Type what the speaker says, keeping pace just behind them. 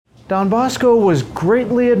Don Bosco was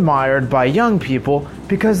greatly admired by young people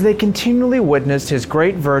because they continually witnessed his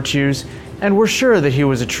great virtues and were sure that he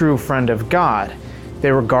was a true friend of God.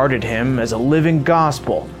 They regarded him as a living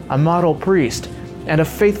gospel, a model priest, and a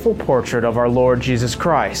faithful portrait of our Lord Jesus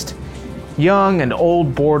Christ. Young and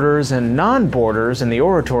old boarders and non-boarders in the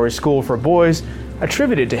oratory school for boys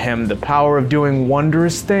attributed to him the power of doing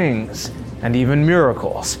wondrous things and even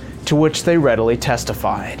miracles, to which they readily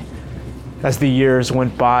testified. As the years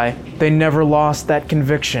went by, they never lost that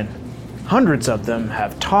conviction. Hundreds of them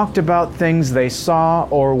have talked about things they saw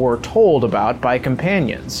or were told about by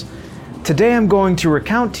companions. Today I'm going to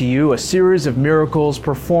recount to you a series of miracles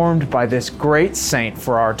performed by this great saint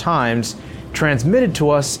for our times, transmitted to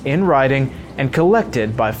us in writing and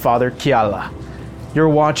collected by Father Chiala. You're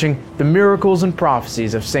watching The Miracles and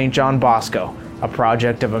Prophecies of St. John Bosco, a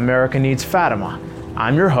project of America Needs Fatima.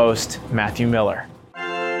 I'm your host, Matthew Miller.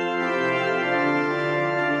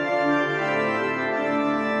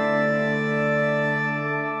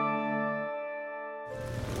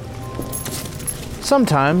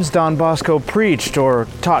 Sometimes Don Bosco preached or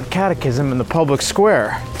taught catechism in the public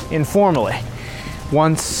square, informally.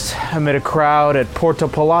 Once, amid a crowd at Porto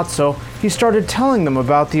Palazzo, he started telling them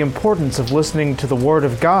about the importance of listening to the Word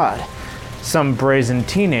of God. Some brazen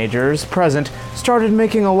teenagers present started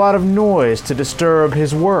making a lot of noise to disturb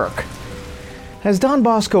his work. As Don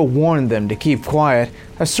Bosco warned them to keep quiet,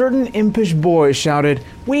 a certain impish boy shouted,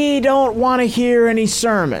 "We don't want to hear any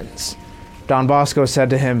sermons." Don Bosco said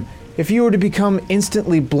to him, "If you were to become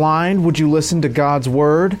instantly blind, would you listen to God's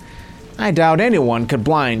word?" "I doubt anyone could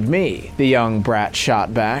blind me," the young brat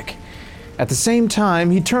shot back. At the same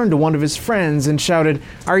time, he turned to one of his friends and shouted,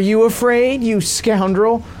 "Are you afraid, you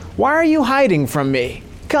scoundrel? Why are you hiding from me?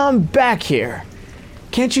 Come back here."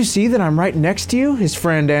 "Can't you see that I'm right next to you?" his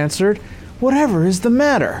friend answered. "Whatever is the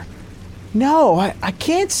matter?" "No, I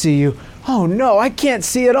can't see you. Oh no, I can't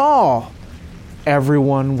see at all."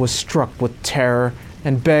 Everyone was struck with terror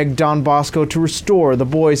and begged Don Bosco to restore the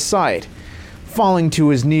boy's sight. Falling to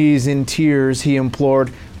his knees in tears, he implored,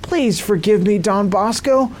 "Please forgive me, Don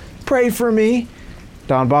Bosco. Pray for me."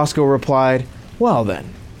 Don Bosco replied, "Well then,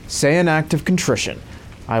 say an act of contrition.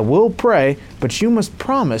 I will pray, but you must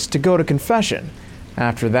promise to go to confession.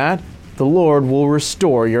 After that, the Lord will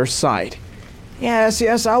restore your sight." Yes,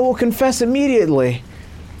 I will confess immediately."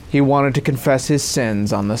 He wanted to confess his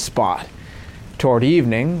sins on the spot. Toward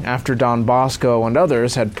evening, after Don Bosco and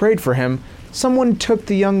others had prayed for him, someone took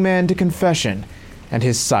the young man to confession, and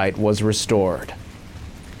his sight was restored.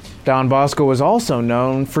 Don Bosco was also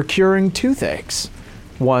known for curing toothaches.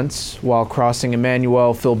 Once, while crossing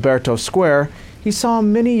Emanuel Filberto Square, he saw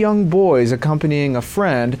many young boys accompanying a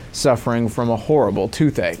friend suffering from a horrible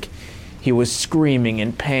toothache. He was screaming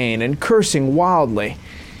in pain and cursing wildly.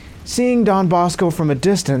 Seeing Don Bosco from a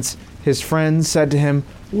distance, his friends said to him,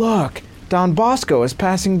 "Look, Don Bosco is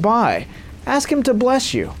passing by. Ask him to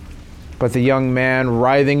bless you." But the young man,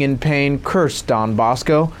 writhing in pain, cursed Don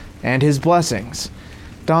Bosco and his blessings.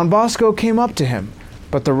 Don Bosco came up to him,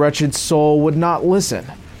 but the wretched soul would not listen.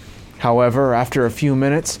 However, after a few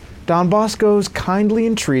minutes, Don Bosco's kindly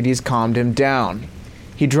entreaties calmed him down.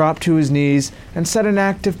 He dropped to his knees and said an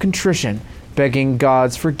act of contrition, begging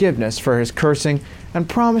God's forgiveness for his cursing and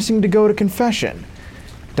promising to go to confession.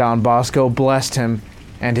 Don Bosco blessed him,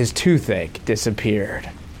 and his toothache disappeared.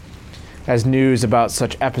 As news about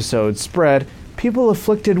such episodes spread, people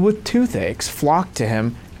afflicted with toothaches flocked to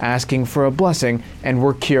him, asking for a blessing, and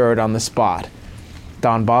were cured on the spot.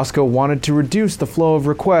 Don Bosco wanted to reduce the flow of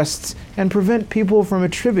requests and prevent people from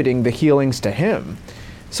attributing the healings to him.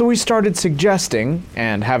 So he started suggesting,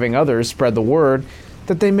 and having others spread the word,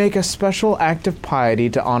 that they make a special act of piety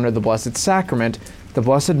to honor the Blessed Sacrament, the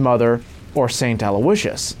Blessed Mother, or Saint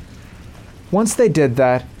Aloysius. Once they did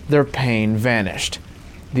that, their pain vanished.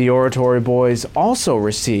 The oratory boys also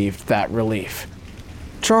received that relief.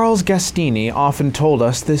 Charles Gastini often told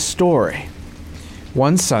us this story.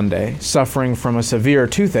 One Sunday, suffering from a severe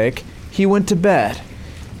toothache, he went to bed.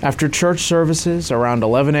 After church services around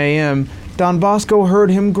 11 a.m., Don Bosco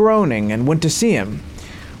heard him groaning and went to see him.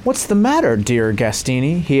 "What's the matter, dear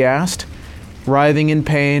Gastini?" he asked. Writhing in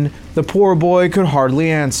pain, the poor boy could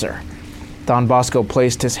hardly answer. Don Bosco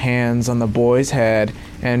placed his hands on the boy's head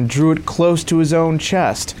and drew it close to his own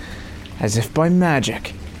chest. As if by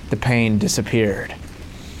magic, the pain disappeared.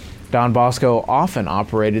 Don Bosco often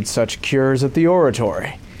operated such cures at the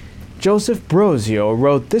oratory. Joseph Brosio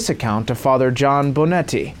wrote this account to Father John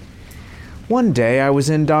Bonetti. "One day I was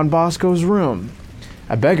in Don Bosco's room.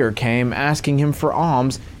 A beggar came asking him for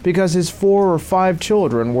alms because his 4 or 5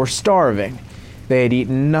 children were starving. They had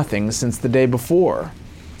eaten nothing since the day before.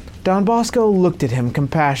 Don Bosco looked at him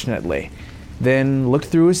compassionately, then looked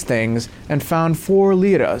through his things and found 4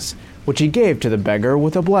 liras, which he gave to the beggar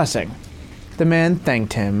with a blessing. The man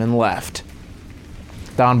thanked him and left.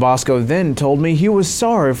 Don Bosco then told me he was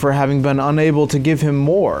sorry for having been unable to give him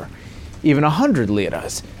more, even 100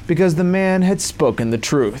 liras, because the man had spoken the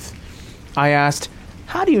truth. I asked,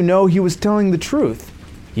 "How do you know he was telling the truth?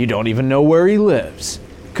 You don't even know where he lives.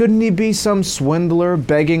 Couldn't he be some swindler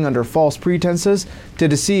begging under false pretenses to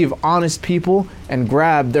deceive honest people and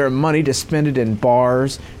grab their money to spend it in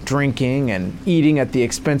bars, drinking, and eating at the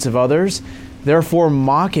expense of others, therefore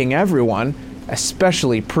mocking everyone,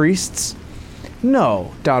 especially priests?"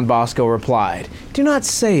 "No," Don Bosco replied. "Do not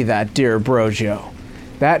say that, dear Brogio.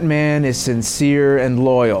 That man is sincere and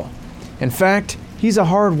loyal. In fact, he's a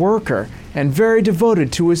hard worker and very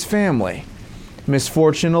devoted to his family.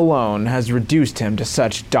 Misfortune alone has reduced him to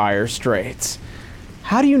such dire straits."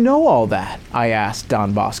 "How do you know all that?" I asked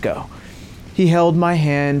Don Bosco. He held my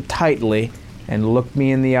hand tightly and looked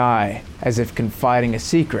me in the eye as if confiding a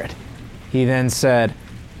secret. He then said,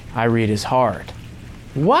 "I read his heart."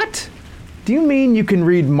 "What? Do you mean you can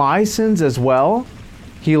read my sins as well?"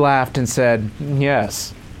 He laughed and said,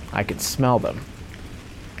 "Yes, I could smell them."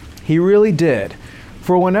 He really did,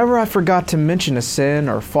 for whenever I forgot to mention a sin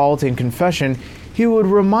or fault in confession, he would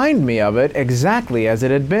remind me of it exactly as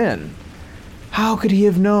it had been. How could he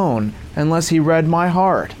have known unless he read my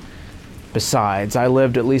heart? Besides, I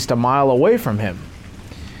lived at least a mile away from him.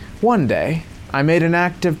 One day, I made an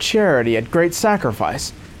act of charity at great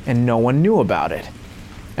sacrifice, and no one knew about it.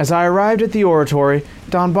 As I arrived at the oratory,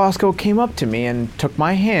 Don Bosco came up to me and took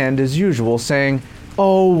my hand as usual, saying,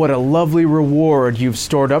 "Oh, what a lovely reward you've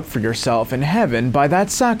stored up for yourself in heaven by that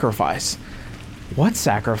sacrifice." "What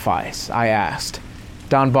sacrifice?" I asked.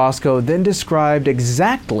 Don Bosco then described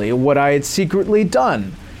exactly what I had secretly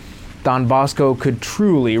done. Don Bosco could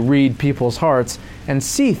truly read people's hearts and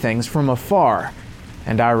see things from afar,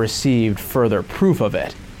 and I received further proof of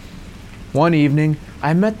it. One evening,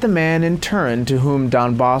 I met the man in turn to whom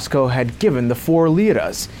Don Bosco had given the 4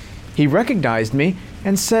 liras. He recognized me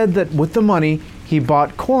and said that with the money he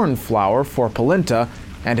bought corn flour for polenta,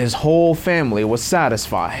 and his whole family was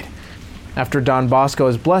satisfied. After Don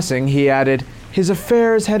Bosco's blessing, he added his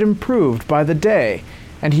affairs had improved by the day,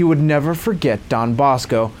 and he would never forget Don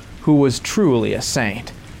Bosco, who was truly a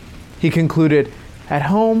saint. He concluded, "At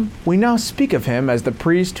home, we now speak of him as the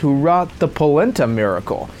priest who wrought the polenta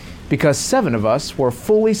miracle, because 7 of us were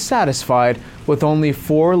fully satisfied with only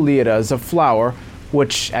 4 liras of flour,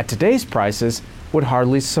 which, at today's prices, would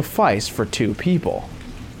hardly suffice for 2 people."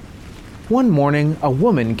 One morning, a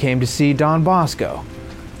woman came to see Don Bosco.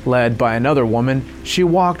 Led by another woman, she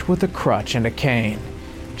walked with a crutch and a cane.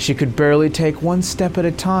 She could barely take 1 step at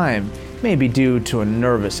a time, maybe due to a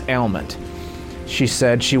nervous ailment. She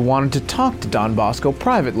said she wanted to talk to Don Bosco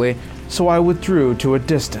privately, so I withdrew to a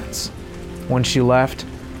distance. When she left,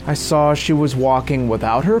 I saw she was walking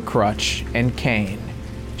without her crutch and cane.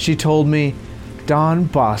 She told me, "Don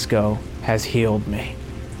Bosco has healed me."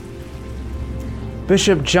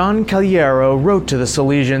 Bishop John Caliero wrote to the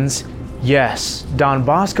Salesians, "Yes, Don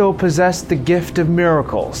Bosco possessed the gift of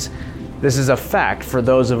miracles. This is a fact for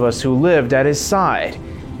those of us who lived at his side.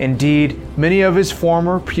 Indeed, many of his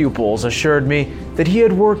former pupils assured me that he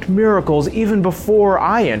had worked miracles even before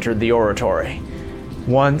I entered the oratory.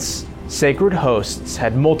 Once, sacred hosts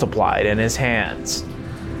had multiplied in his hands."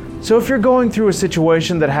 So if you're going through a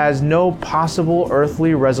situation that has no possible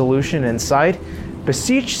earthly resolution in sight,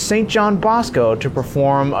 beseech St. John Bosco to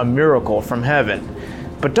perform a miracle from heaven.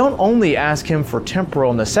 But don't only ask him for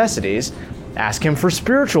temporal necessities, ask him for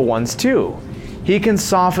spiritual ones too. He can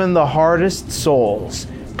soften the hardest souls,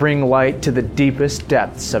 bring light to the deepest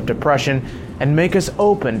depths of depression, and make us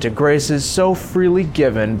open to graces so freely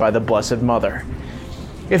given by the Blessed Mother.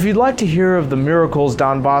 If you'd like to hear of the miracles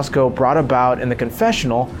Don Bosco brought about in the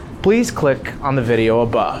confessional, please click on the video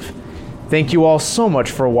above. Thank you all so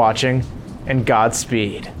much for watching, and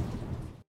Godspeed.